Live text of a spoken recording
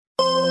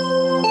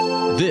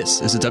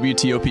This is a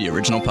WTOP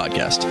original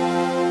podcast.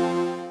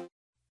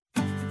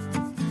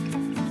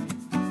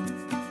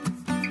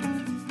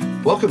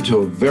 Welcome to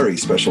a very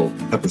special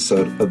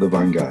episode of The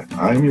Vine Guy.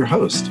 I'm your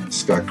host,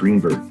 Scott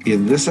Greenberg.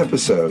 In this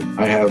episode,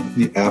 I have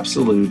the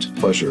absolute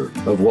pleasure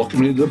of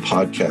welcoming to the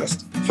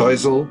podcast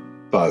Fayssal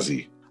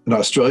Bazzi, an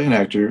Australian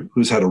actor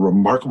who's had a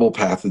remarkable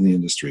path in the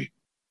industry.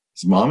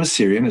 His mom is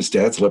Syrian, his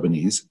dad's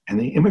Lebanese,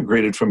 and they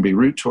immigrated from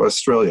Beirut to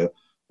Australia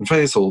when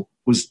Fayssal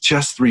was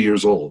just 3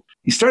 years old.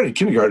 He started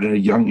kindergarten at a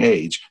young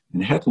age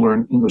and had to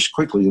learn English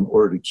quickly in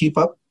order to keep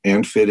up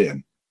and fit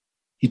in.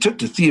 He took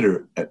to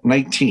theater at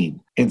 19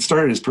 and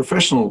started his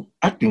professional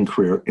acting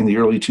career in the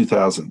early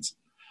 2000s.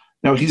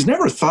 Now, he's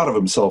never thought of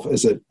himself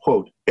as a,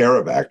 quote,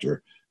 Arab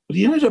actor, but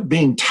he ended up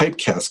being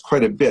typecast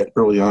quite a bit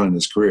early on in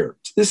his career.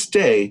 To this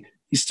day,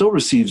 he still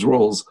receives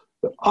roles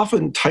that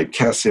often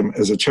typecast him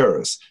as a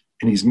terrorist,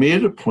 and he's made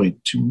it a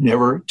point to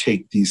never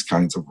take these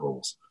kinds of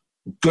roles.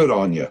 Good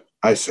on you,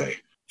 I say.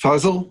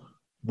 Fayssal,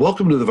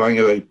 welcome to the Vine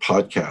Guy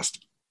podcast.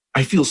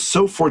 I feel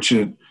so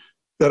fortunate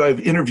that I've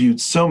interviewed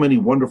so many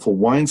wonderful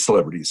wine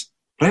celebrities.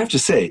 But I have to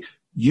say,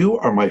 you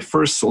are my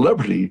first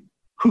celebrity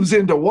who's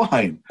into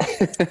wine.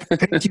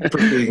 Thank you for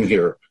being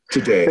here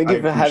today. Thank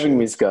you for having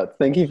me, Scott.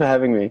 Thank you for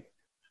having me.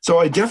 So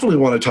I definitely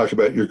want to talk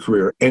about your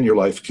career and your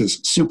life because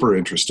it's super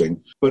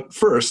interesting. But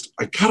first,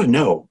 I got to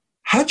know,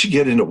 how'd you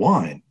get into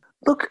wine?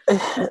 Look,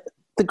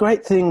 the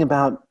great thing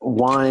about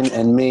wine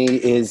and me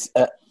is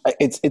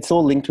it's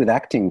all linked with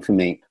acting for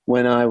me.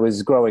 When I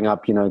was growing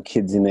up, you know,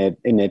 kids in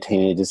their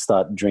teenagers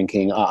start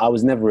drinking. I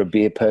was never a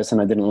beer person.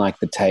 I didn't like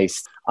the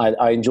taste.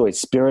 I enjoyed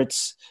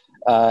spirits.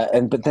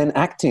 But then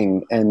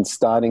acting and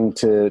starting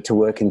to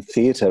work in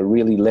theatre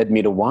really led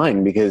me to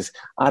wine because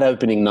at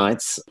opening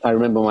nights, I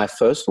remember my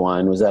first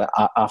wine was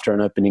after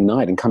an opening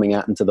night and coming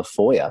out into the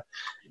foyer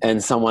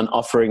and someone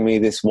offering me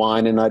this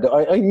wine. And I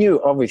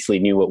obviously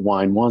knew what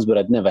wine was, but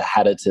I'd never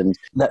had it. And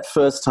that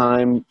first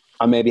time,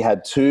 I maybe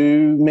had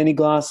too many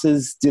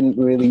glasses, didn't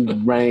really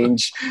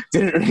range,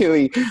 didn't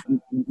really,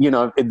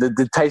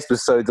 the taste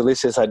was so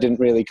delicious. I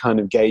didn't really kind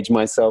of gauge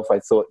myself. I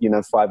thought,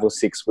 5 or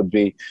 6 would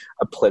be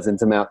a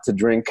pleasant amount to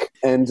drink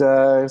and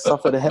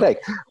suffered a headache.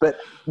 But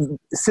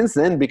since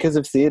then, because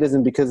of theatres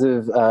and because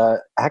of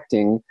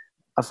acting,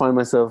 I find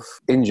myself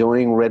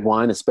enjoying red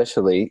wine,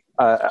 especially.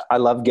 I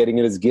love getting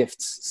it as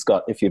gifts,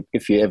 Scott. If you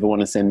ever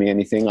want to send me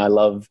anything, I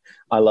love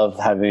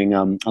having.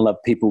 I love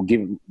people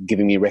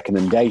giving me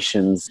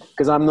recommendations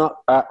because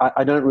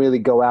I don't really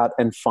go out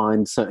and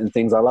find certain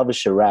things. I love a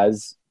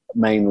Shiraz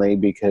mainly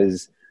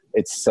because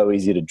it's so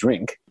easy to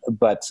drink.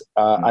 But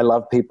I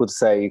love people to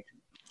say,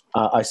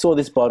 I saw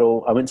this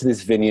bottle, I went to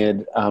this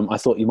vineyard, I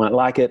thought you might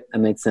like it,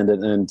 and they'd send it.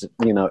 And,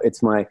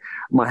 it's my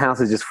house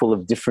is just full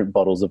of different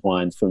bottles of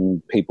wines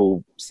from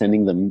people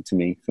sending them to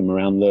me from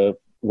around the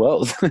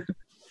world.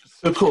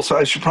 So cool. So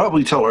I should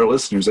probably tell our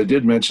listeners, I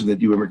did mention that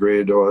you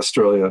immigrated to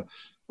Australia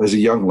as a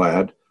young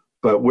lad,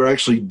 but we're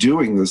actually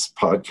doing this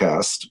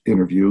podcast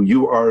interview.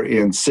 You are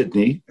in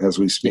Sydney as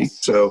we speak.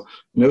 Yes. So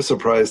no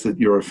surprise that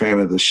you're a fan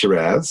of the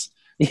Shiraz.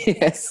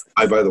 Yes.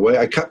 By the way,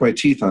 I cut my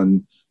teeth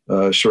on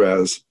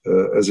Shiraz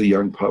as a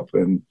young pup,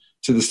 and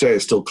to this day I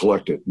still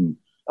collect it. And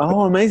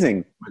oh,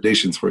 amazing!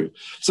 Recommendations for you.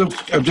 So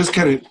I'm just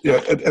kind of,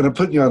 and I'm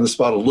putting you on the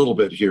spot a little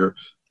bit here.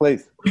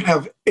 Please. Do you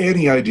have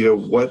any idea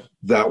what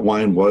that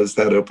wine was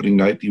that opening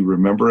night? Do you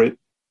remember it?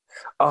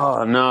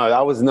 Oh, no,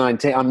 I was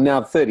 19. I'm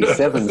now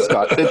 37,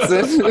 Scott.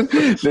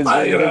 There's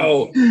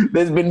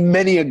been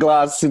many a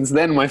glass since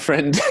then, my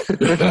friend.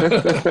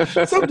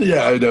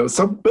 I know.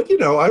 But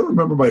I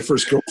remember my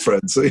first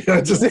girlfriend, so I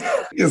guess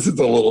it's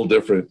a little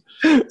different.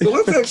 So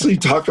let's actually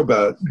talk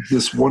about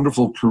this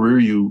wonderful career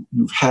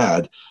you've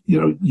had.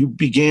 You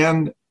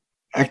began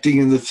acting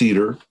in the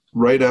theater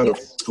right out of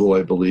school,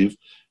 I believe.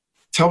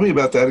 Tell me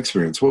about that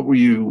experience.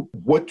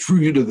 What drew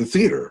you to the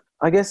theater?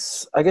 I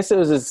guess it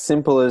was as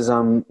simple as,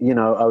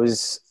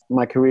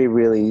 my career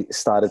really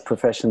started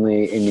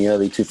professionally in the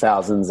early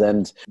 2000s,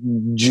 and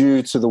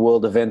due to the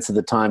world events of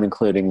the time,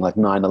 including like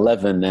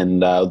 9/11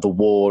 and the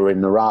war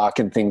in Iraq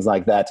and things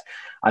like that,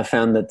 I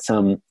found that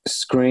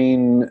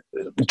screen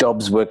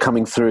jobs were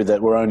coming through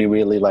that were only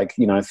really like,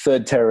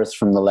 third terrorist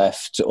from the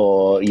left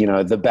or,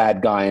 the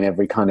bad guy in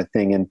every kind of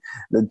thing. And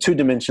the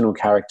two-dimensional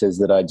characters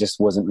that I just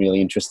wasn't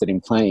really interested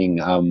in playing.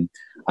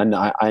 And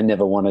I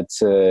never wanted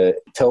to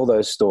tell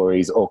those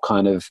stories or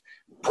kind of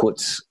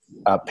put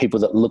people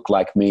that look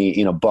like me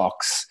in a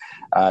box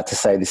to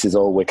say this is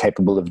all we're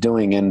capable of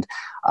doing. And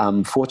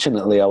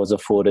fortunately, I was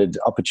afforded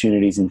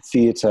opportunities in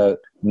theatre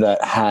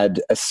that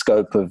had a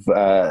scope of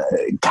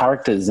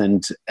characters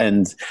and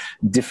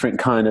different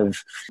kind of,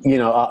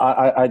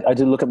 I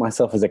do look at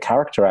myself as a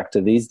character actor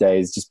these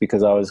days just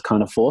because I was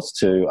kind of forced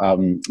to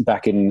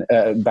back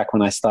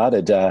when I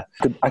started.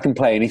 I can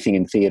play anything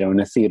in theatre,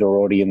 and a theatre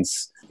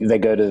audience, they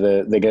go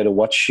to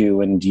watch you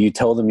and you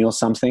tell them you're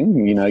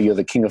something, you're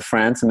the King of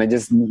France, and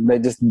they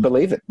just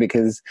believe it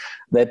because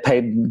they're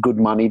paid good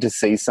money to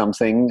see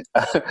something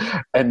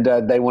and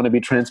they want to be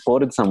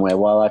transported somewhere.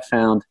 While I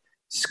found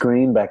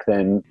screen back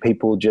then,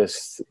 people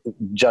just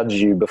judge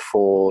you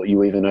before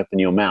you even open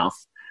your mouth.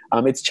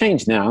 It's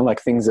changed now.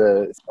 Like things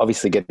are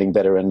obviously getting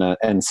better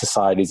and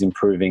society's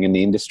improving and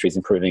the industry's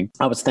improving.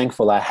 I was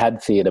thankful I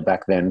had theatre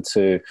back then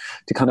to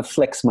kind of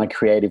flex my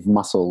creative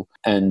muscle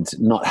and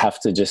not have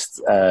to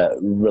just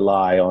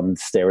rely on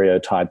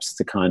stereotypes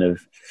to kind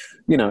of,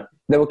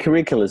 there were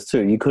curriculars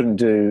too. You couldn't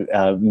do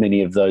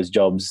many of those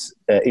jobs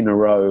in a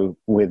row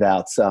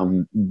without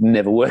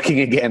never working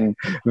again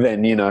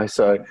then,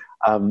 So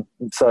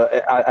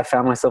I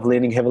found myself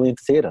leaning heavily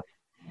into theatre.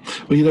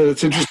 Well,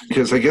 it's interesting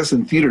because I guess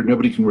in theater,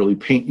 nobody can really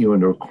paint you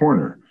into a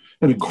corner.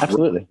 And a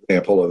great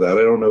example of that,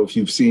 I don't know if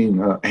you've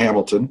seen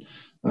Hamilton.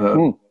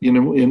 Even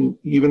in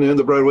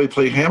the Broadway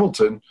play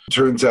Hamilton, it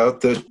turns out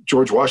that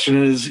George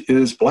Washington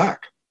is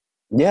black.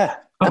 Yeah,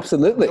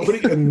 absolutely.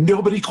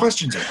 Nobody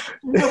questions it.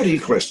 Nobody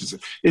questions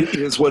it. It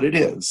is what it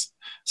is.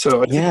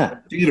 So I think in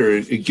theater,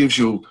 it gives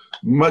you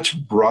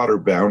much broader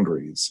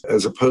boundaries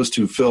as opposed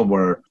to film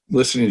where,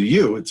 listening to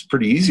you, it's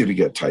pretty easy to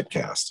get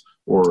typecast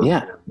or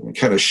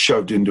kind of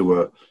shoved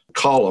into a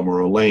column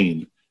or a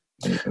lane.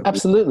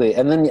 Absolutely,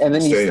 and then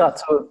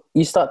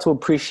you start to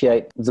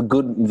appreciate the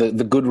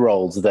good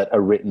roles that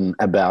are written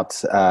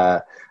about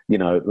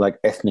like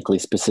ethnically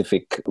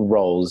specific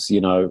roles.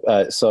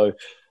 So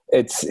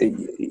it's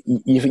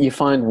you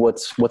find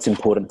what's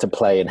important to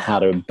play and how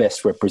to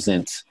best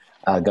represent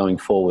going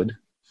forward.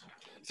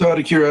 So, out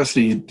of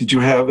curiosity, did you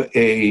have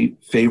a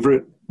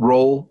favorite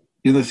role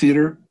in the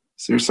theater?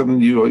 Is there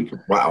something you like?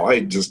 Wow,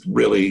 I just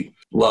really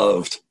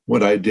loved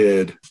what I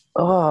did.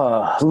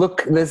 Oh,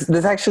 look,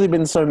 there's actually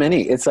been so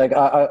many. It's like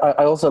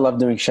I also love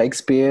doing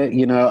Shakespeare.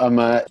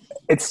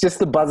 It's just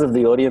the buzz of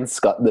the audience,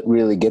 Scott, that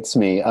really gets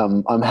me.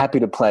 I'm happy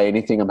to play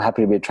anything. I'm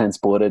happy to be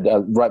transported.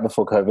 Right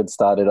before COVID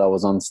started, I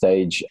was on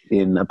stage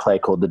in a play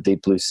called The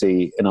Deep Blue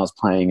Sea, and I was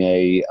playing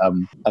it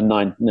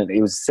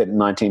was set in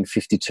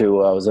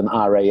 1952. I was an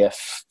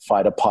RAF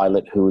fighter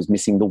pilot who was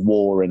missing the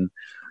war, and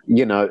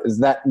is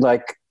that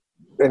like.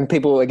 And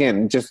people,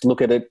 again, just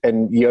look at it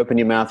and you open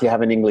your mouth, you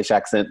have an English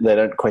accent, they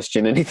don't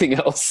question anything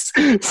else.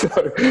 So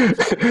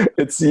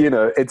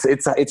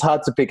it's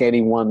hard to pick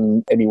any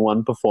one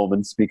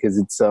performance because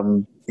I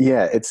don't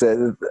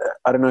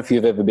know if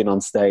you've ever been on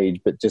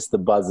stage, but just the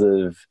buzz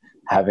of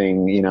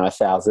having,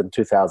 1,000,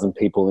 2,000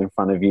 people in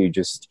front of you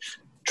just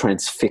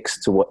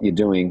transfixed to what you're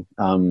doing.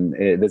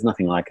 There's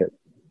nothing like it.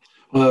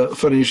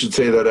 Funny you should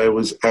say that. I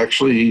was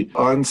actually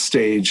on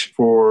stage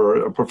for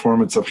a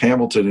performance of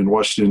Hamilton in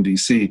Washington,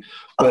 D.C.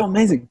 Oh,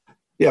 amazing.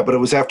 Yeah, but it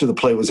was after the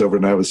play was over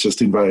and I was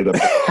just invited up.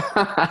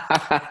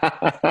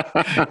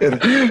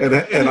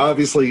 and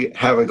obviously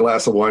have a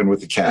glass of wine with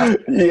the cat.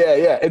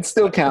 Yeah, it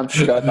still counts,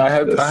 Scott. I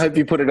hope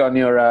you put it on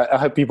your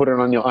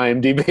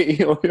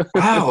IMDb.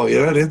 Wow, I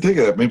didn't think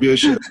of that. Maybe I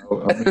should.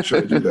 I'll make sure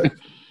I do that.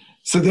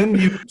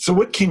 So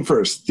what came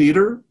first,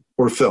 theater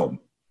or film?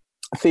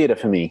 Theatre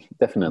for me,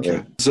 definitely.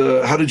 Okay.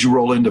 So how did you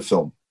roll into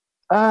film?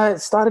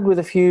 It started with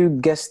a few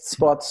guest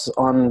spots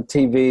on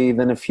TV,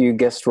 then a few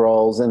guest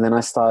roles, and then I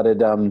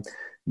started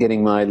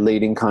getting my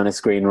leading kind of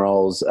screen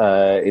roles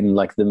in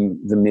like the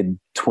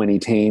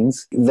mid-20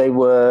 teens. They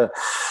were,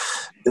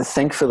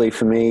 thankfully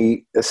for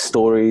me,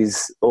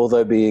 stories,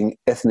 although being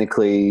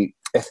ethnically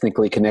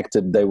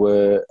connected, they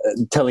were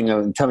telling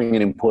an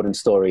important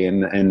story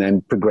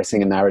and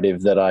progressing a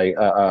narrative that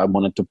I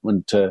wanted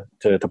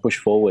to push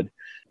forward.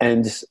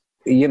 And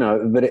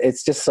but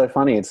it's just so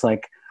funny. It's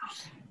like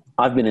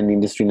I've been in the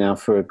industry now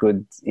for a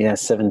good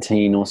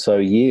 17 or so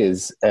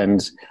years,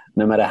 and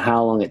no matter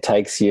how long it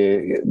takes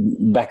you,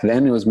 back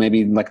then it was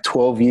maybe like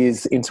 12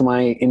 years into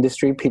my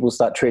industry, people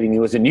start treating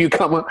you as a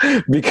newcomer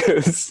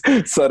because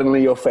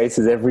suddenly your face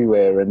is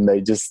everywhere, and they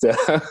just think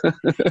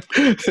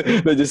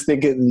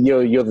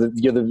you're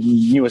the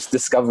newest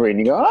discovery,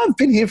 and you go, I've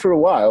been here for a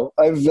while.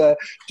 I've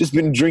just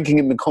been drinking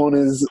in the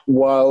corners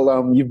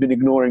while you've been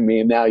ignoring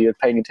me, and now you're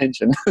paying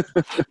attention.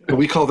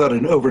 We call that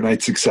an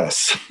overnight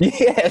success.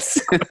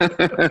 Yes.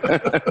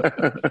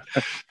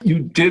 You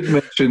did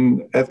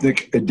mention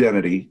ethnic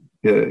identity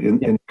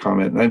in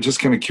comment, and I'm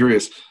just kind of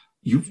curious.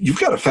 You've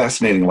got a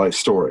fascinating life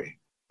story.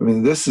 I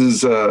mean, this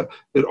is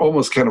it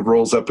almost kind of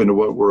rolls up into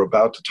what we're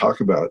about to talk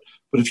about.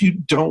 But if you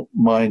don't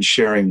mind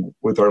sharing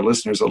with our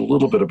listeners a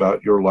little bit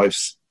about your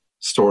life's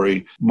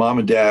story, mom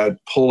and dad,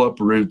 pull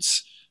up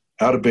roots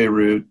out of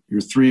Beirut.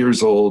 You're 3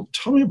 years old.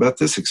 Tell me about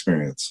this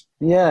experience.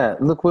 Yeah,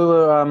 look, we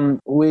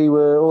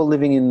were all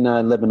living in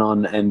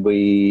Lebanon, and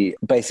we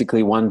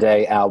basically one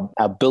day our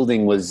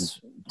building was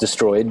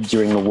destroyed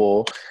during the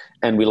war,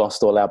 and we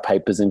lost all our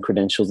papers and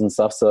credentials and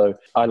stuff. So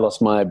I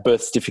lost my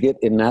birth certificate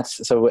in that.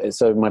 So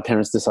my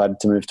parents decided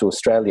to move to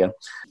Australia.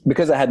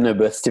 Because I had no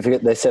birth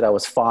certificate, they said I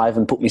was 5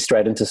 and put me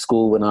straight into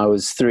school when I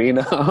was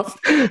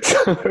 3.5.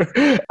 So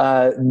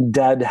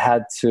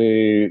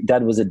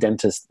Dad was a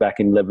dentist back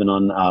in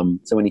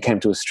Lebanon. So when he came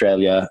to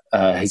Australia,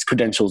 his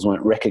credentials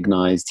weren't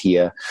recognized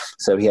here.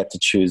 So he had to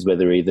choose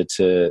whether either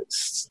to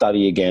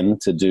study again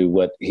to do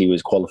what he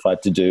was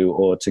qualified to do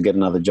or to get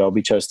another job.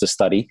 He chose to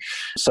study.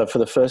 So for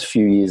the first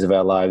few years of of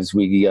our lives.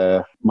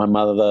 My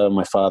mother,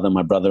 my father,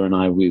 my brother and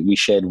I, we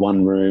shared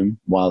one room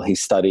while he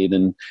studied,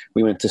 and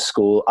we went to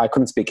school. I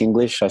couldn't speak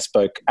English. I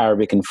spoke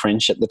Arabic and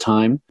French at the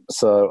time,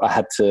 so I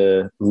had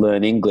to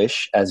learn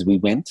English as we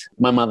went.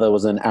 My mother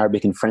was an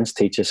Arabic and French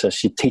teacher, so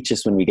she'd teach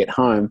us when we get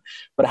home,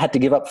 but I had to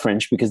give up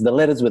French because the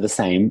letters were the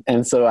same.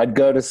 And so I'd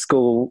go to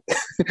school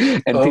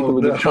and people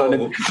would be trying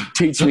to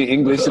teach me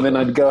English, and then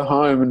I'd go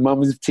home and Mum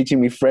was teaching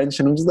me French,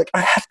 and I'm just like,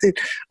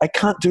 I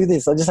can't do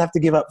this. I just have to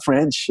give up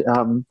French.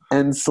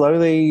 And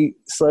slowly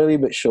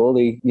but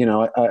surely,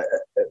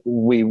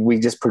 we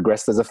just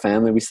progressed as a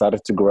family. We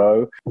started to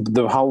grow.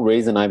 The whole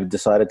reason I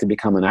decided to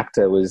become an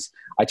actor was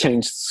I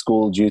changed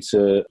school due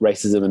to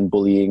racism and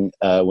bullying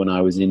when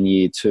I was in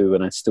year 2,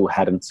 and I still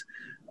hadn't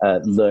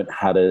learned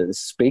how to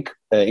speak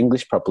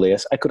English properly.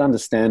 I could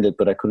understand it,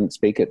 but I couldn't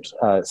speak it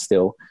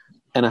still.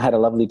 And I had a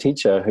lovely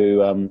teacher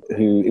who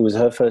it was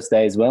her first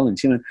day as well. And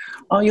she went,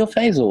 "Oh, you're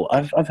Fayssal.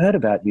 I've heard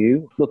about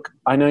you. Look,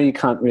 I know you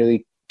can't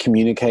really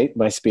communicate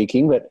by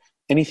speaking, but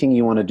anything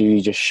you want to do,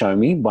 you just show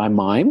me by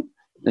mime."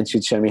 And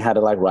she'd show me how to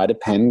write a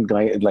pen,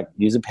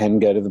 use a pen,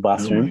 go to the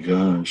bathroom. Oh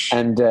my gosh.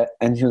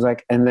 And she was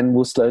like, and then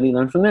we'll slowly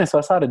learn from there. So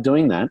I started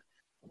doing that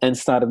and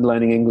started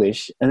learning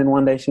English. And then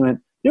one day she went,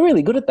 "You're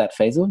really good at that,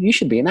 Fayssal. You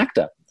should be an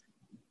actor."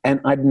 And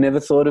I'd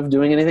never thought of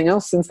doing anything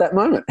else since that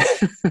moment.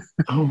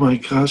 Oh my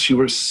gosh, you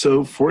were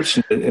so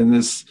fortunate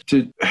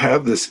to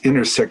have this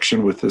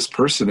intersection with this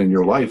person in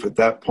your life at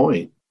that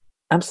point.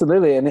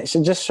 Absolutely. And it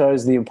just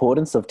shows the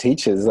importance of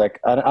teachers. I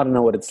don't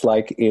know what it's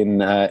like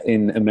in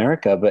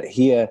America, but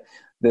here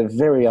they're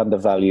very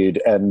undervalued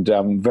and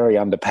very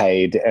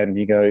underpaid. And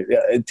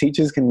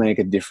teachers can make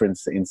a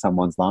difference in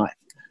someone's life.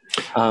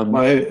 I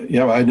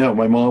know.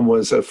 My mom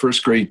was a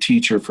first grade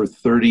teacher for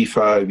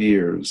 35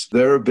 years.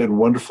 There have been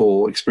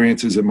wonderful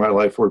experiences in my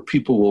life where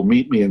people will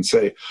meet me and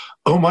say,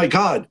 "Oh my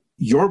God,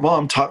 your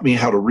mom taught me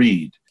how to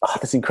read." Oh,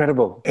 that's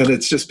incredible. And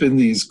it's just been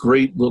these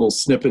great little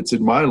snippets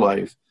in my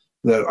life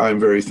that I'm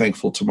very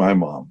thankful to my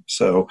mom.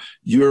 So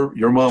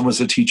your mom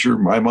was a teacher,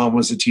 my mom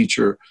was a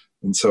teacher.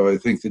 And so I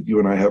think that you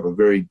and I have a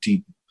very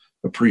deep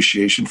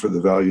appreciation for the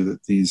value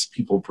that these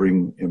people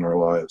bring in our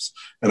lives.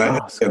 And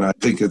I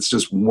think it's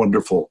just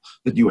wonderful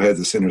that you had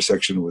this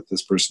intersection with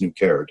this person who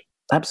cared.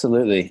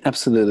 Absolutely.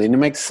 Absolutely. And it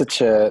makes such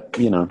a,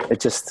 you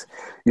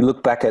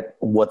look back at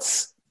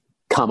what's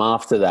come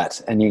after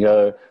that and you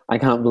go, I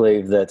can't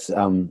believe that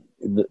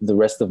the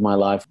rest of my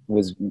life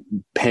was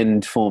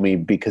penned for me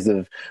because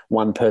of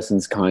one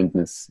person's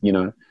kindness,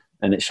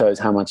 and it shows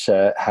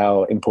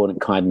how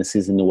important kindness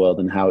is in the world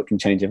and how it can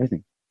change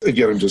everything.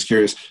 Again, I'm just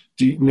curious,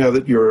 now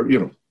that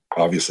you're,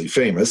 obviously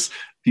famous,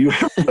 do you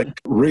ever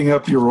ring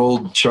up your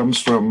old chums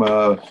from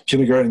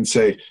kindergarten and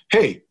say,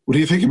 "Hey, what do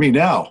you think of me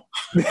now?"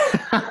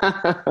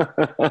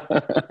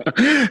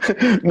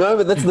 No,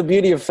 but that's the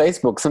beauty of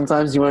Facebook.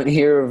 Sometimes you won't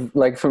hear of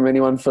from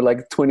anyone for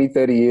 20,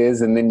 30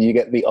 years, and then you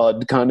get the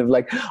odd kind of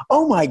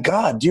 "Oh my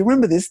God, do you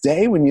remember this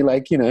day when you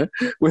and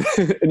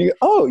you go,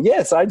 "Oh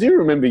yes, I do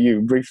remember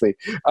you briefly."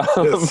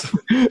 Yes.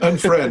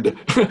 Unfriend.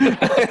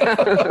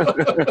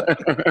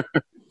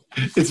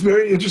 It's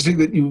very interesting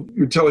that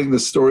you're telling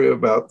this story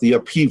about the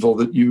upheaval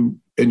that you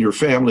and your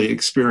family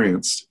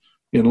experienced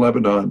in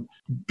Lebanon,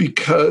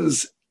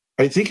 because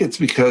I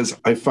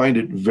find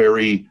it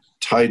very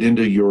tied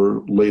into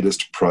your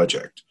latest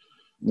project.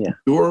 Yeah.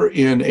 You're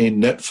in a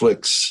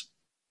Netflix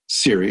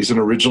series, an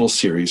original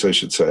series, I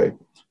should say,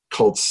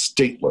 called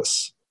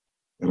Stateless.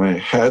 And I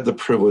had the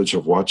privilege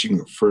of watching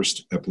the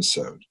first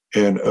episode.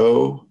 And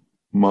oh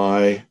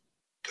my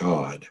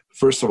God.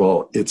 First of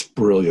all, it's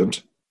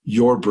brilliant.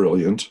 You're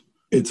brilliant.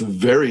 It's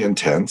very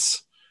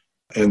intense.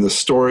 And the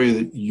story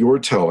that you're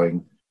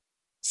telling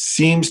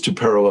seems to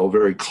parallel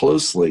very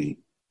closely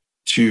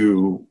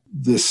to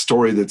this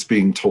story that's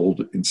being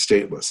told in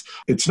Stateless.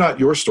 It's not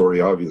your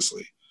story,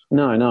 obviously.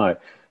 No.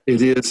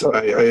 It is,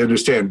 I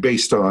understand,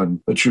 based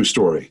on a true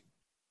story.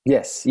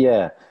 Yes,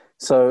 yeah.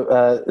 So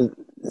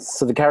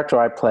the character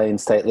I play in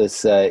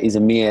Stateless is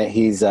Ameer.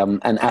 He's an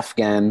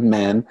Afghan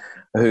man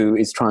who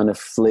is trying to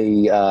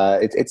flee.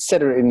 It's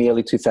set in the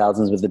early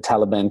 2000s with the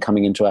Taliban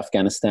coming into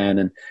Afghanistan,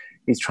 and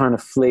he's trying to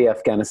flee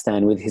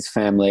Afghanistan with his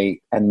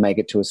family and make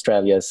it to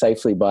Australia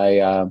safely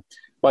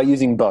by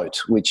using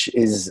boat, which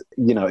is,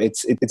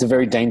 it's a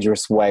very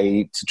dangerous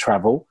way to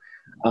travel.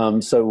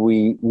 So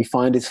we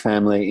find his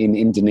family in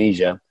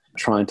Indonesia,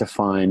 trying to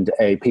find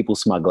a people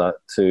smuggler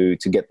to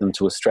get them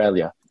to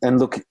Australia. And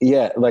look,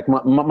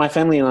 my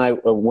family and I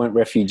weren't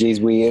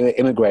refugees. We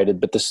immigrated,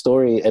 but the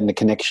story and the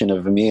connection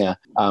of Ameer,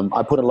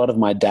 I put a lot of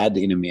my dad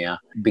in Ameer,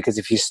 because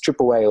if you strip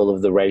away all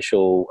of the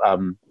racial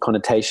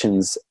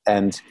connotations,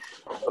 and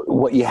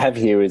what you have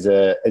here is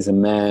a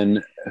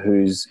man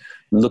who's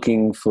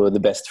looking for the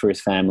best for his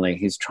family.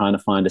 He's trying to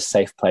find a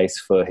safe place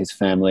for his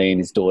family and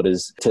his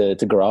daughters to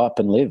grow up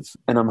and live.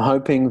 And I'm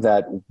hoping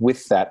that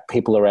with that,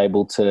 people are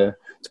able to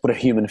put a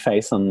human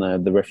face on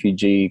the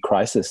refugee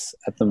crisis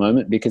at the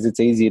moment, because it's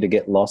easy to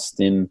get lost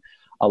in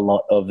a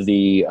lot of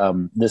the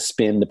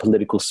spin, the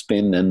political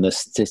spin and the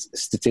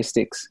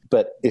statistics.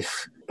 But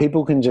if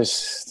people can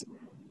just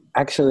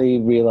actually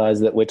realize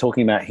that we're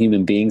talking about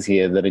human beings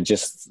here that are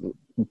just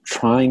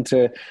trying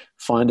to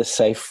find a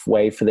safe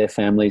way for their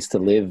families to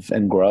live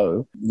and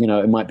grow. You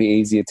know, it might be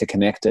easier to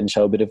connect and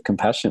show a bit of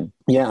compassion.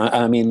 Yeah,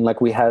 I mean, like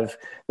there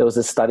was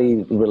a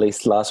study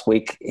released last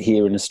week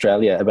here in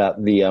Australia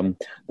about the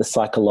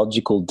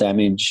psychological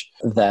damage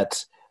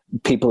that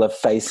people are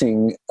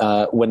facing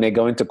when they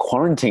go into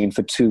quarantine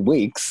for 2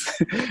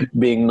 weeks,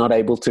 being not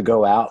able to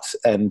go out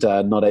and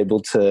not able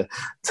to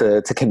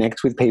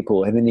connect with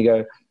people. And then you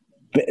go,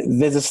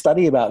 there's a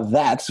study about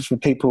that for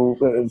people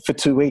for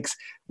 2 weeks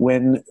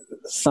when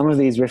some of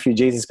these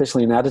refugees,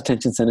 especially in our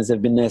detention centers,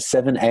 have been there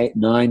 7, 8,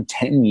 9,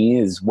 10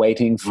 years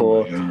waiting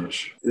for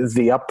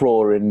the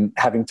uproar, and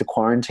having to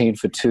quarantine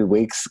for 2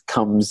 weeks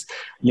comes,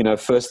 you know,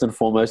 first and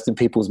foremost in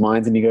people's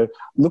minds. And you go,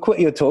 look what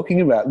you're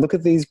talking about. Look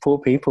at these poor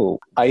people.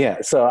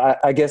 So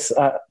I guess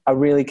I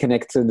really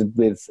connected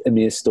with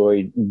Ameer's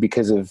story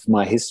because of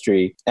my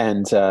history.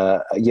 And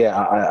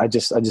I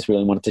just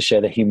really wanted to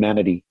share the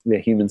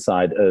human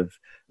side of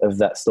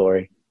that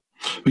story.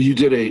 Well, you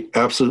did a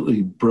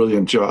absolutely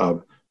brilliant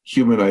job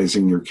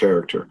humanizing your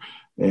character.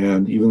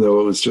 And even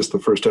though it was just the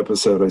first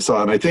episode I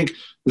saw, and I think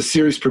the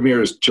series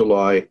premieres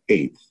July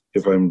 8th,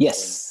 if I'm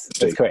Yes,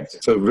 mistaken. That's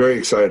correct. So very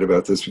excited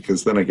about this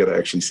because then I get to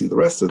actually see the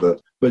rest of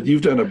it. But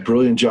you've done a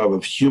brilliant job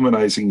of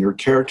humanizing your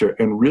character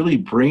and really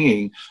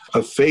bringing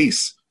a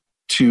face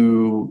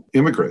to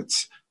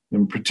immigrants,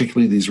 and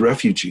particularly these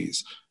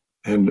refugees.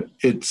 And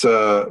it's,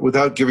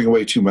 without giving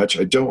away too much,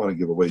 I don't want to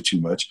give away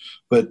too much,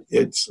 but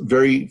it's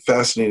very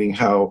fascinating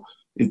how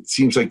it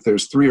seems like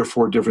there's 3 or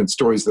 4 different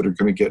stories that are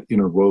going to get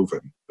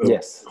interwoven over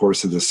the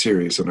course of this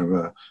series. And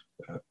I'm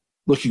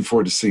looking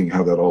forward to seeing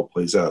how that all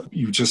plays out.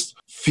 You just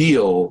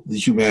feel the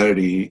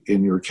humanity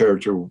in your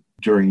character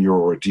during your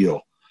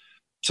ordeal.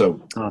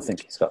 So,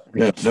 thank you, Scott.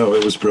 Yeah, no,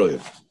 it was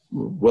brilliant.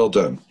 Well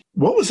done.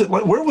 What was it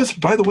like? Where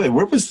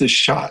was this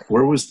shot?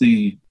 Where was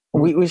the...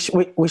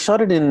 We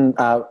shot it in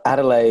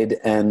Adelaide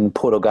and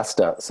Port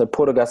Augusta. So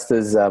Port Augusta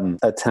is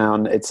a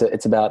town. It's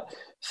about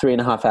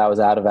 3.5 hours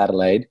out of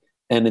Adelaide,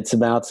 and it's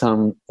about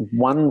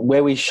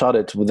where we shot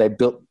it. They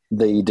built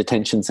the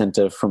detention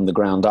centre from the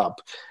ground up,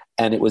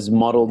 and it was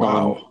modelled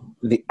on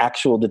the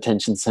actual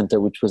detention centre,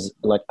 which was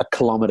like a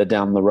kilometre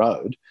down the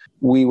road.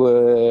 We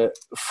were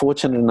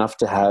fortunate enough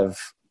to have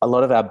a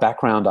lot of our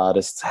background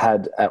artists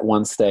had at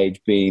one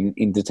stage been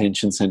in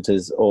detention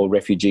centres or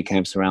refugee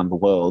camps around the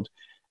world.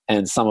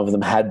 And some of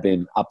them had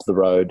been up the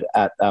road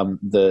at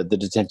the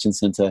detention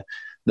centre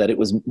that it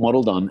was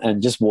modelled on,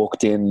 and just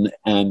walked in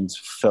and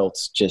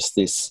felt just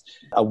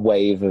a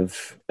wave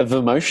of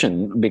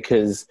emotion,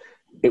 because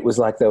it was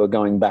like they were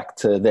going back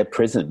to their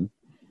prison,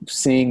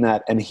 seeing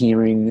that and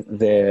hearing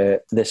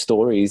their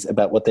stories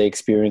about what they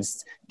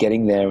experienced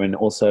getting there and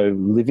also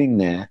living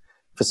there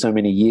for so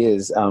many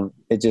years.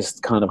 It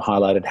just kind of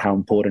highlighted how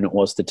important it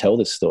was to tell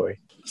this story.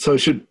 So I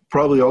should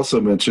probably also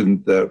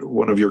mention that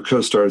one of your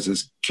co-stars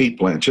is Cate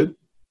Blanchett.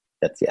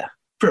 That's,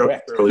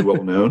 fairly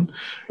well known.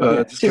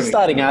 She's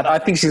starting out. I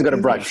think she's got a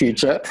bright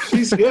future.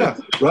 She's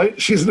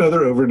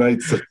another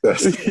overnight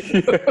success,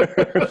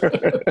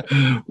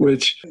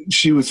 which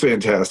she was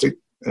fantastic.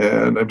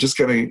 And I'm just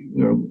kind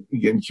of,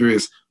 again,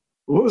 curious,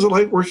 what was it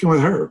like working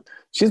with her?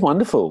 She's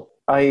wonderful.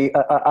 I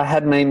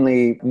had my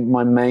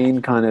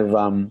main kind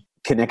of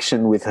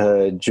connection with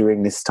her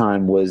during this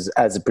time was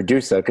as a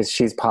producer, because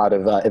she's part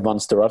of Yvonne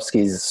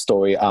Starovsky's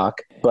story arc.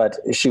 But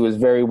she was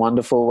very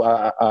wonderful.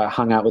 I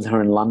hung out with her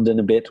in London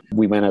a bit.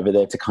 We went over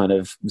there to kind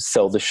of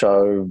sell the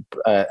show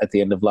at the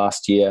end of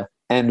last year.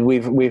 And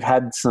we've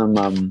had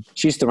some...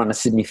 she used to run a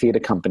Sydney theatre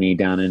company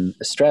down in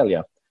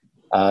Australia.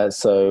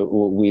 So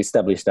we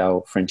established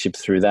our friendship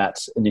through that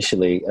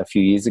initially a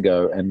few years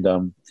ago.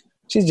 And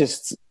she's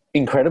just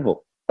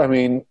incredible. I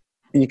mean,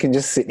 you can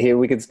just sit here.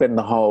 We could spend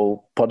the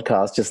whole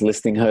podcast just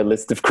listing her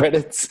list of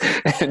credits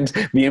and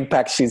the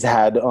impact she's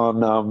had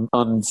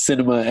on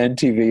cinema and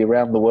TV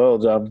around the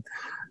world.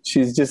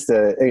 She's just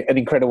an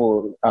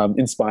incredible,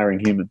 inspiring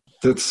human.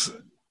 That's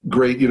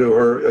great.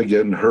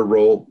 Her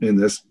role in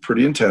this,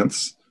 pretty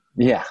intense.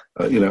 Yeah.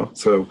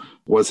 So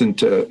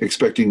wasn't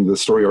expecting the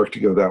story arc to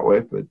go that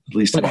way, but at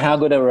least... But how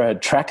good are her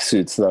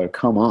tracksuits, though?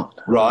 Come on.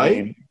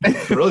 Right?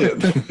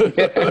 Brilliant.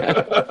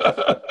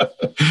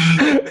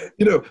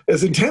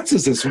 As intense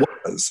as this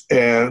was,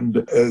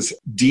 and as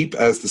deep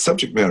as the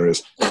subject matter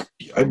is,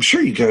 I'm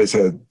sure you guys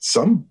had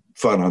some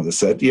fun on the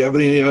set. Do you have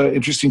any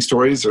interesting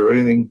stories or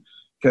anything?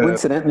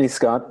 Coincidentally,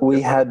 Scott,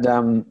 we had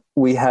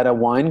a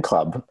wine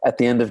club at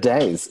the end of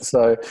days.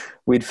 So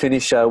we'd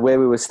finish where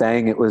we were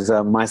staying. It was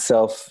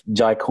myself,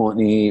 Jai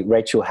Courtney,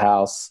 Rachel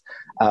House,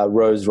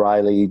 Rose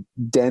Riley,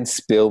 Dan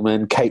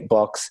Spielman, Kate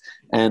Box,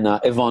 and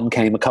Yvonne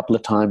came a couple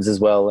of times as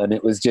well. And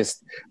it was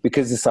just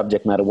because the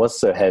subject matter was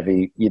so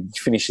heavy, you'd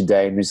finish a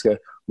day and you'd just go,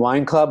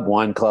 wine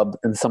club,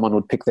 and someone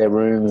would pick their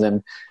rooms,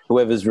 and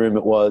whoever's room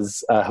it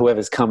was,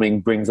 whoever's coming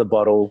brings a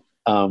bottle.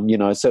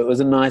 So it was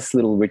a nice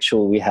little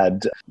ritual we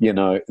had,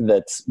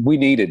 that we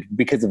needed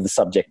because of the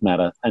subject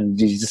matter. And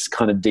you just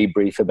kind of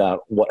debrief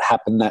about what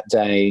happened that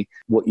day,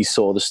 what you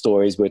saw, the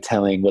stories we're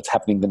telling, what's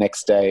happening the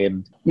next day.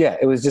 And yeah,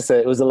 it was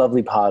a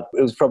lovely part.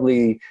 It was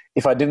probably,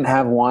 if I didn't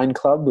have Wine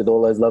Club with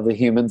all those lovely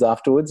humans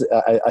afterwards,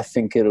 I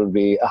think it would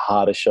be a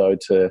harder show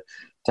to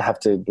have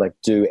to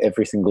do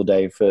every single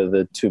day for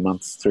the 2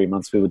 months, 3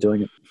 months we were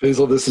doing it.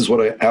 Fayssal, this is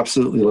what I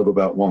absolutely love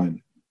about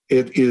wine.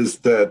 It is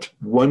that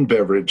one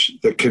beverage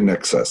that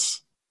connects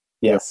us.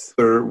 Yes.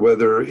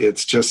 Whether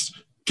it's just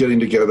getting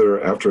together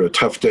after a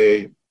tough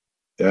day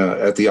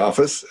at the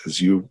office,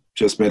 as you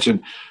just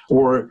mentioned,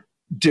 or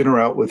dinner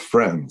out with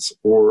friends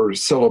or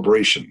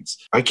celebrations.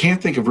 I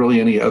can't think of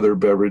really any other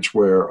beverage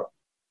where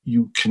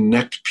you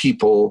connect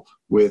people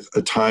with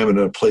a time and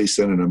a place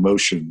and an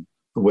emotion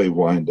the way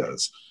wine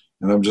does.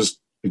 And I'm just,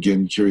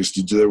 again, curious,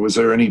 was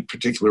there any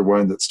particular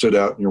wine that stood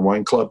out in your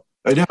wine club?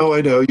 I know,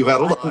 you had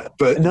a lot,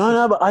 but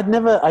no, but I'd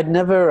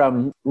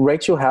never.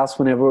 Rachel House,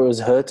 whenever it was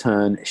her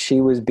turn,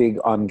 she was big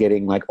on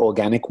getting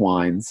organic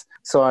wines.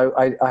 So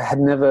I had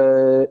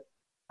never,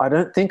 I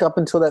don't think up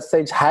until that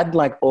stage had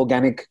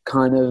organic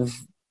kind of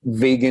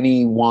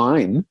vegan-y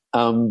wine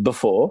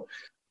before,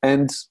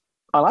 and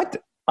I liked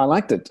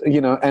it.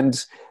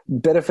 And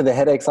better for the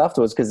headaches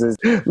afterwards because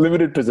there's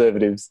limited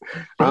preservatives.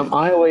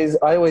 I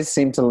always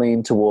seem to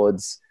lean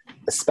towards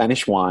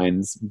Spanish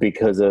wines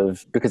because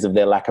of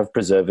their lack of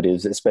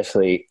preservatives,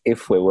 especially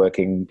if we're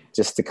working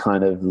just to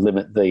kind of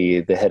limit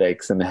the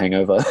headaches and the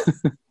hangover.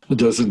 It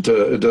doesn't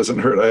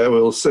hurt. I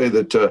will say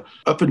that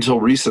up until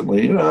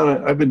recently,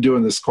 I've been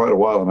doing this quite a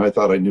while, and I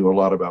thought I knew a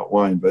lot about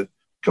wine. But a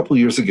couple of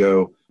years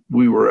ago,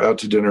 we were out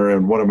to dinner,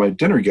 and one of my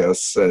dinner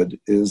guests said,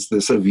 "Is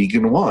this a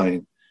vegan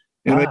wine?"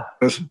 And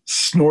I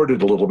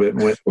snorted a little bit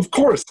and went, "Of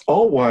course,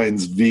 all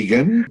wine's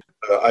vegan."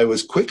 I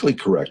was quickly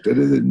corrected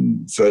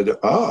and said,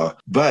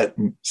 but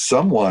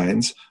some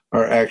wines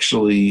are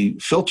actually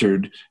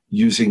filtered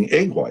using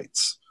egg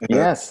whites. And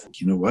yes.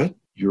 You know what?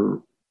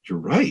 You're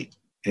right.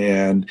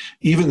 And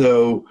even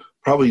though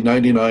probably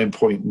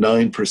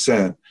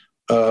 99.9%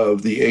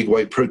 of the egg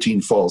white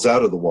protein falls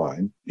out of the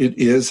wine, it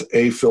is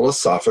a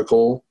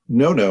philosophical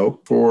no-no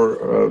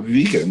for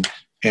vegan.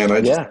 And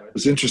it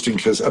was interesting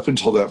because up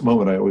until that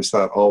moment, I always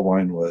thought all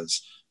wine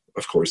was,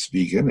 of course,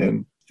 vegan.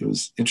 And it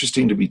was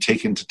interesting to be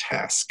taken to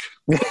task.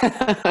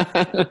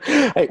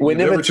 Hey, we're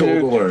never too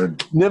old to learn.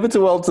 Never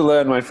too old to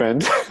learn, my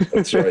friend.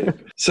 That's right.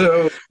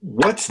 So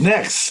what's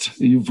next?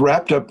 You've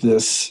wrapped up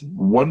this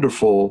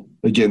wonderful,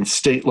 again,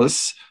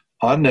 Stateless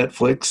on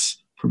Netflix,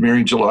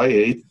 premiering July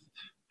 8th.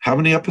 How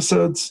many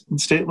episodes in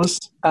Stateless?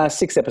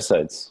 6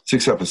 episodes.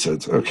 6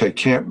 episodes. Okay,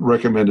 can't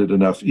recommend it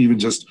enough. Even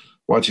just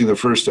watching the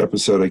first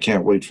episode, I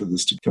can't wait for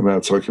this to come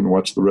out so I can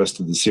watch the rest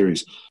of the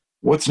series.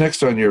 What's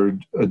next on your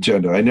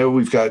agenda? I know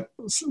we've got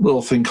a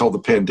little thing called the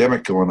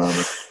pandemic going on.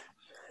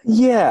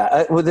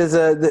 Yeah, well, there's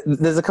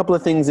a couple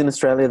of things in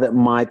Australia that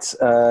might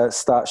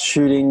start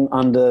shooting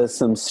under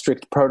some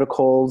strict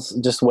protocols.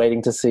 Just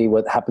waiting to see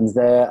what happens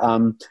there.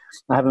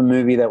 I have a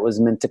movie that was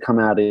meant to come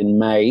out in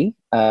May,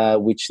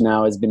 which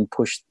now has been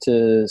pushed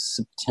to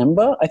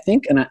September, I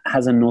think, and it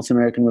has a North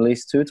American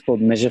release too. It's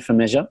called Measure for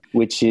Measure,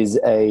 which is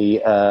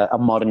a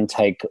modern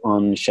take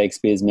on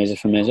Shakespeare's Measure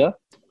for Measure.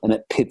 And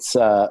it pits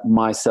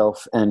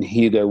myself and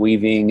Hugo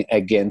Weaving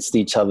against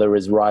each other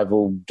as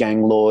rival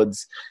gang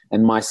lords.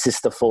 And my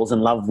sister falls in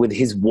love with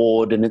his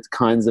ward, and it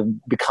kind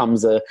of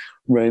becomes a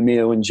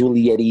Romeo and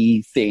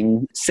Juliet-y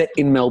thing set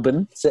in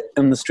Melbourne, set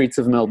in the streets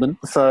of Melbourne.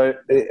 So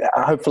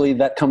hopefully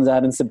that comes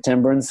out in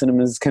September and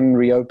cinemas can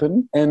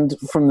reopen. And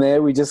from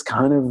there, we just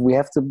we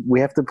have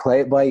to play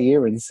it by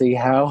ear and see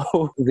how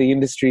the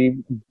industry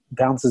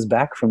bounces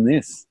back from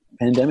this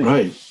pandemic.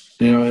 Right.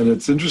 And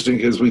it's interesting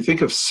because we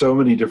think of so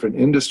many different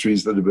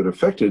industries that have been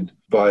affected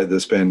by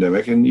this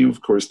pandemic. And you,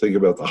 of course, think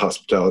about the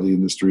hospitality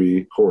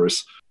industry, of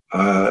course.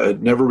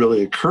 It never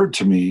really occurred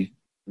to me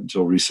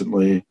until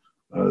recently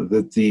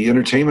that the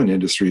entertainment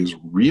industry has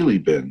really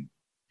been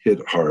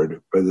hit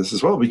hard by this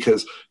as well,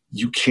 because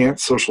you can't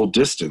social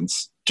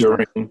distance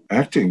during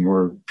acting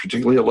or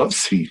particularly a love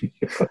scene.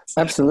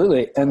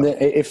 Absolutely. And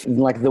if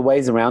the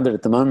ways around it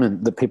at the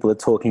moment that people are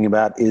talking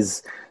about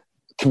is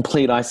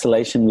complete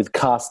isolation with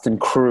cast and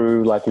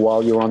crew,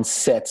 while you're on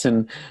set,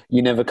 and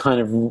you never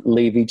kind of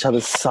leave each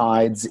other's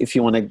sides if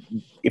you want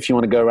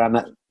to go around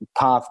that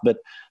path. But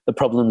the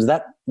problems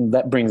that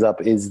brings up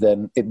is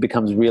then it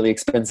becomes really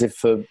expensive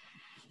for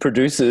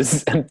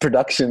producers and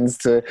productions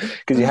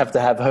because you have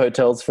to have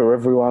hotels for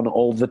everyone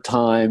all the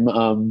time.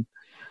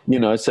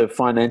 So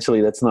financially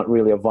that's not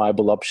really a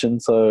viable option.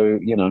 So,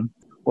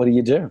 what do?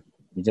 You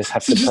just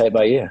have to play it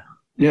by ear.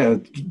 Yeah.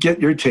 Get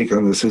your take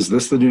on this. Is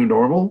this the new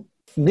normal?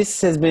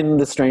 This has been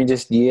the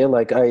strangest year.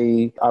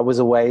 I was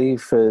away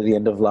for the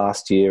end of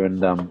last year,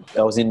 and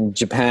I was in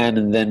Japan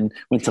and then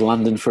went to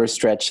London for a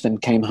stretch, then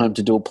came home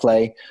to do a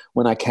play.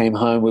 When I came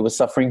home, we were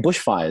suffering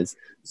bushfires.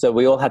 So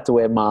we all had to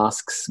wear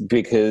masks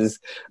because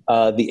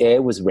the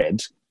air was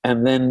red.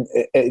 And then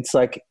it's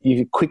like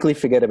you quickly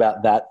forget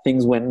about that.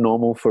 Things went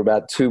normal for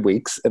about 2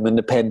 weeks, and then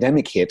the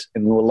pandemic hit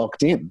and we were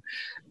locked in.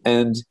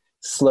 And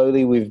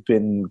slowly we've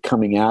been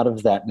coming out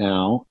of that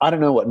now. I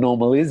don't know what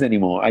normal is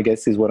anymore, I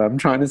guess is what I'm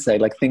trying to say.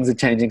 Like things are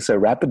changing so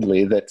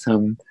rapidly that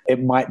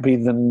it might be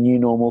the new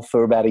normal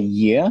for about a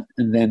year,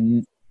 and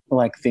then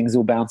like things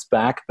will bounce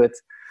back. But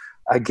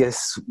I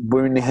guess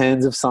we're in the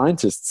hands of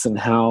scientists and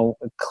how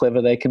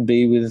clever they can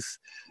be with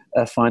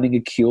finding a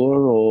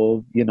cure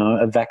or,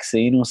 a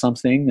vaccine or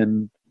something.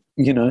 And,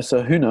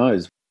 so who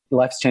knows?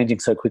 Life's changing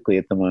so quickly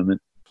at the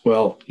moment.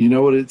 Well, you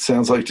know what it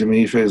sounds like to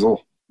me, Fayssal?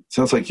 It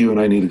sounds like you and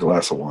I need a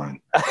glass of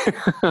wine.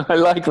 I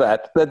like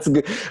that. That's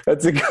good.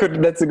 That's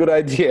a good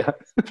idea.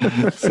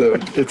 So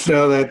it's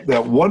now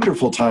that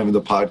wonderful time of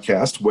the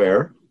podcast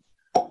where,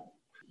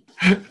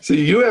 so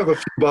you have a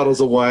few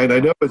bottles of wine. I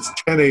know it's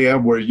 10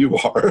 a.m. where you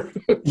are.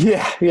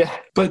 Yeah.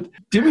 But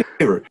do me a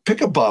favor. Pick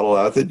a bottle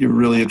out that you're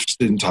really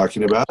interested in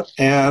talking about,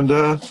 and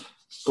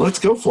let's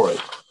go for it.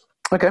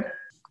 Okay.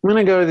 I'm going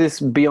to go this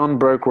Beyond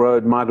Broke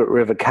Road Margaret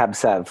River Cab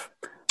Sav.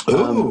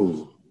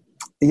 Ooh.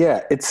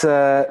 Yeah, it's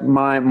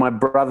my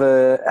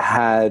brother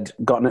had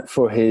gotten it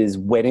for his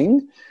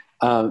wedding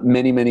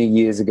many, many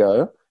years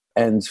ago.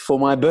 And for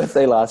my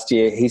birthday last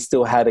year, he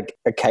still had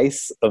a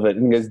case of it.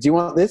 And he goes, "Do you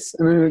want this?"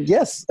 And I go,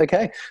 "Yes,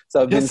 okay."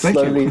 So I've been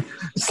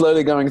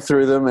slowly going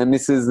through them, and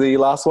this is the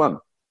last one.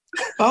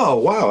 Oh,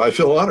 wow. I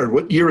feel honored.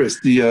 What year is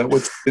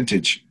what's the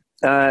vintage?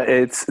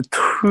 It's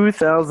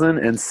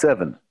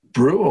 2007.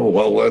 Brew. Oh,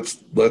 well,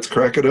 let's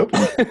crack it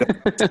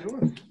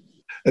open.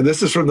 And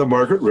this is from the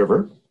Margaret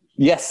River.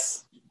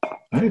 Yes.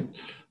 Right.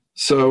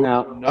 So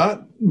now,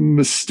 not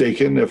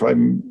mistaken, if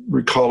I'm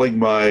recalling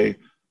my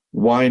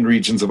wine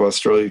regions of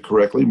Australia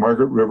correctly,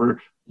 Margaret River,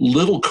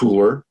 little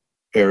cooler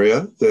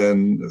area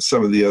than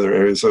some of the other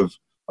areas of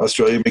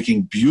Australia,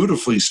 making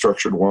beautifully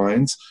structured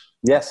wines.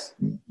 Yes.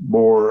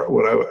 More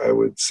what I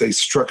would say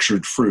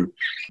structured fruit,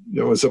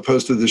 as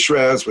opposed to the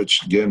Shiraz,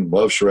 which again,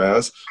 love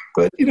Shiraz.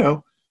 But,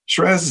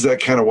 Shiraz is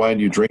that kind of wine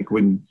you drink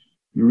when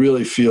you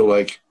really feel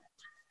like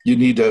you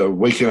need to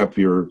waken up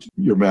your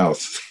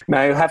mouth.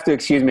 Now you have to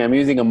excuse me. I'm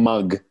using a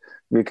mug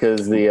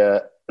because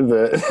the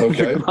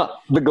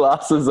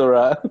glasses are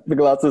up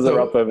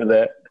over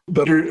there.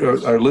 But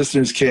our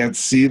listeners can't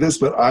see this,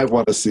 but I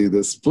want to see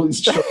this.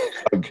 Please show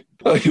the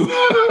mug.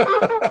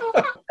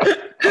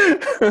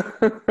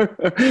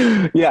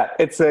 Yeah,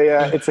 it's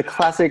a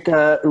classic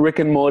Rick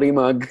and Morty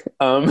mug.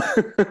 And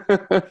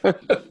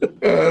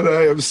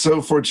I am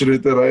so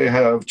fortunate that I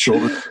have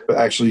children who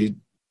actually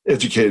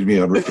educated me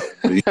on Rick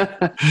and Morty.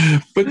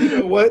 But you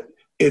know what?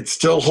 It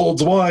still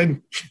holds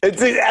wine.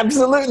 It's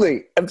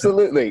absolutely.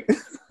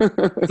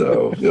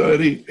 So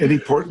any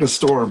port in a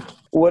storm.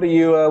 What are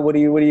you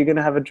going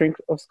to have a drink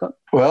of, Scott?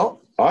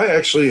 Well, I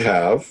actually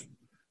have,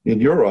 in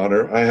your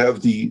honor, I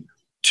have the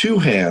Two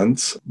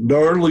Hands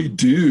Gnarly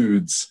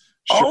Dudes.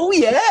 Oh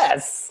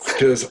yes,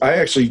 because I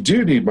actually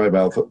do need my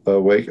mouth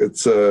awake.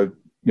 It's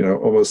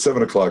almost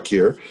 7:00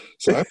 here,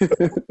 so I'm going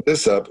to put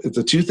this up. It's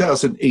a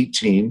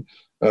 2018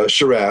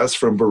 Shiraz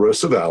from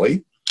Barossa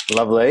Valley.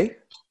 Lovely.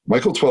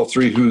 Michael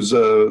 12-3, who's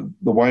the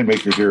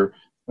winemaker here,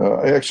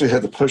 I actually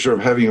had the pleasure of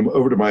having him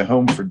over to my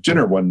home for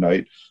dinner one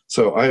night.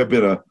 So I have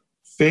been a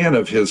fan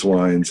of his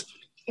wines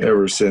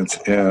ever since.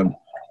 And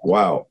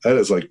wow, that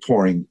is like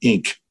pouring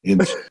ink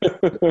into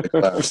the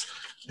glass.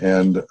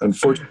 And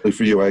unfortunately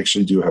for you, I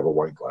actually do have a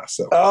wine glass.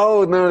 So.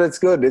 Oh no, that's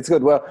good. It's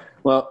good.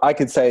 Well, I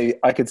could say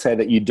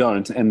that you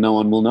don't, and no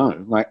one will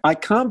know. Like, I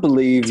can't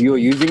believe you're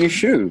using a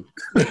shoe.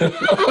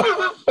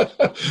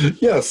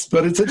 Yes,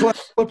 but it's a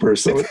glass slipper.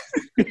 So.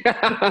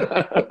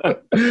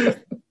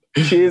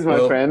 Cheers,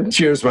 my friend.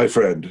 Cheers, my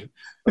friend.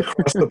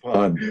 Across the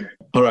pond.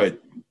 All right,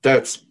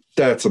 that's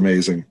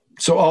amazing.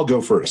 So I'll go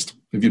first,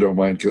 if you don't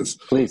mind, because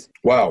please.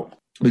 Wow,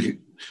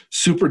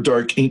 super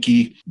dark,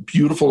 inky,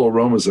 beautiful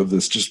aromas of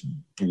this just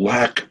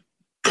black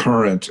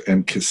currant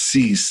and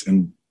cassis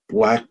and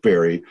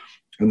blackberry.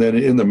 And then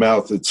in the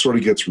mouth, it sort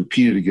of gets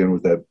repeated again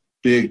with that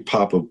big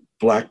pop of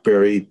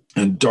blackberry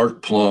and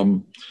dark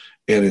plum.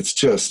 And it's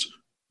just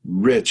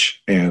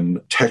rich and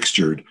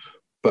textured.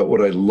 But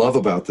what I love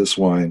about this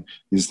wine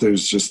is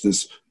there's just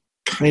this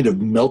kind of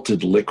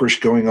melted licorice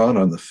going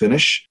on the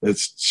finish.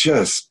 It's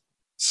just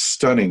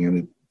stunning. And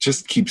it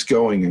just keeps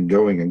going and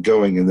going and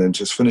going, and then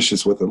just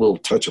finishes with a little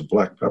touch of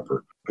black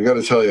pepper. I got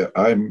to tell you,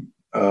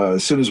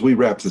 as soon as we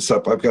wrap this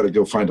up, I've got to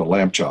go find a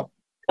lamb chop.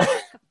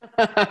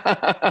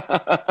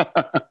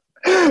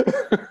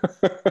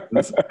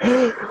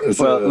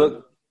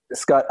 Look,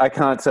 Scott, I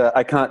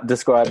can't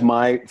describe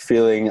my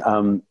feeling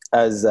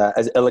as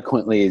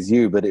eloquently as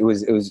you, but it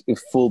was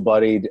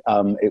full-bodied.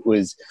 There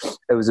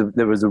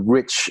was a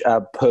rich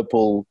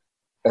purple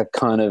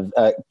kind of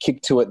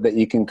kick to it that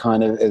you can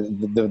kind of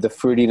the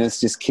fruitiness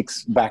just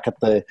kicks back at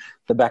the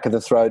back of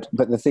the throat.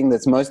 But the thing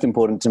that's most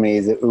important to me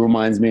is it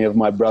reminds me of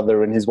my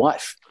brother and his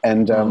wife,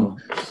 and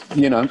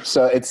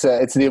so it's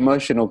the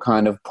emotional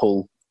kind of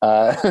pull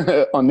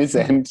on this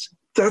end.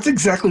 That's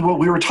exactly what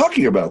we were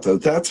talking about, though.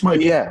 That's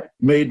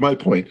made my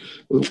point.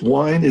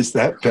 Wine is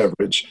that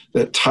beverage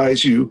that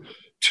ties you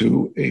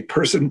to a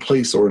person,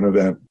 place, or an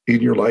event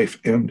in your life.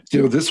 And,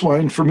 this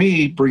wine for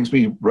me brings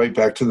me right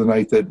back to the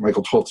night that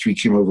Michael 12-3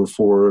 came over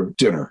for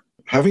dinner.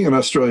 Having an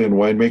Australian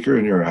winemaker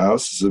in your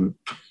house is a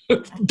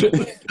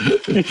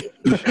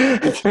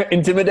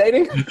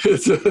intimidating.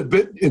 It's a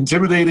bit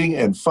intimidating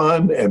and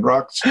fun, and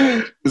rocks.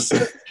 As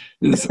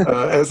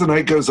the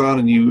night goes on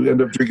and you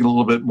end up drinking a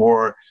little bit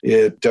more,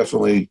 it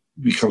definitely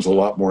becomes a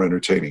lot more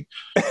entertaining.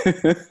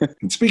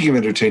 And speaking of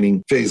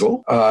entertaining,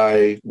 Fayssal,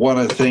 I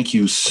want to thank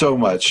you so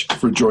much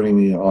for joining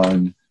me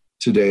on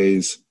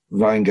today's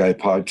Vine Guy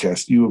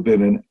podcast. You have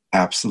been an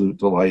absolute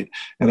delight,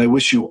 and I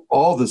wish you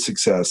all the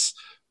success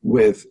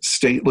with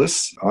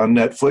Stateless on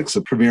Netflix,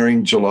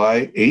 premiering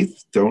July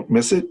 8th. Don't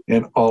miss it,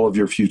 and all of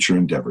your future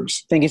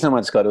endeavors. Thank you so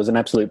much, Scott. It was an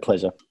absolute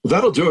pleasure. Well,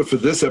 that'll do it for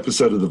this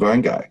episode of The Vine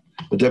Guy,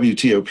 a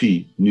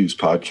WTOP news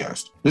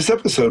podcast. This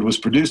episode was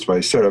produced by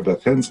Sarah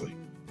Beth Hensley.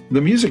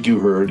 The music you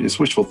heard is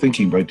Wishful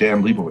Thinking by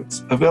Dan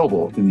Leibowitz,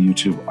 available in the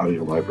YouTube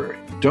audio library.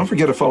 Don't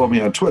forget to follow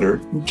me on Twitter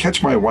and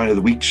catch my Wine of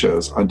the Week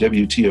shows on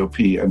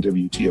WTOP and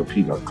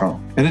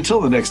WTOP.com. And until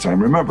the next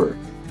time, remember,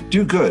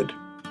 do good,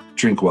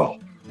 drink well.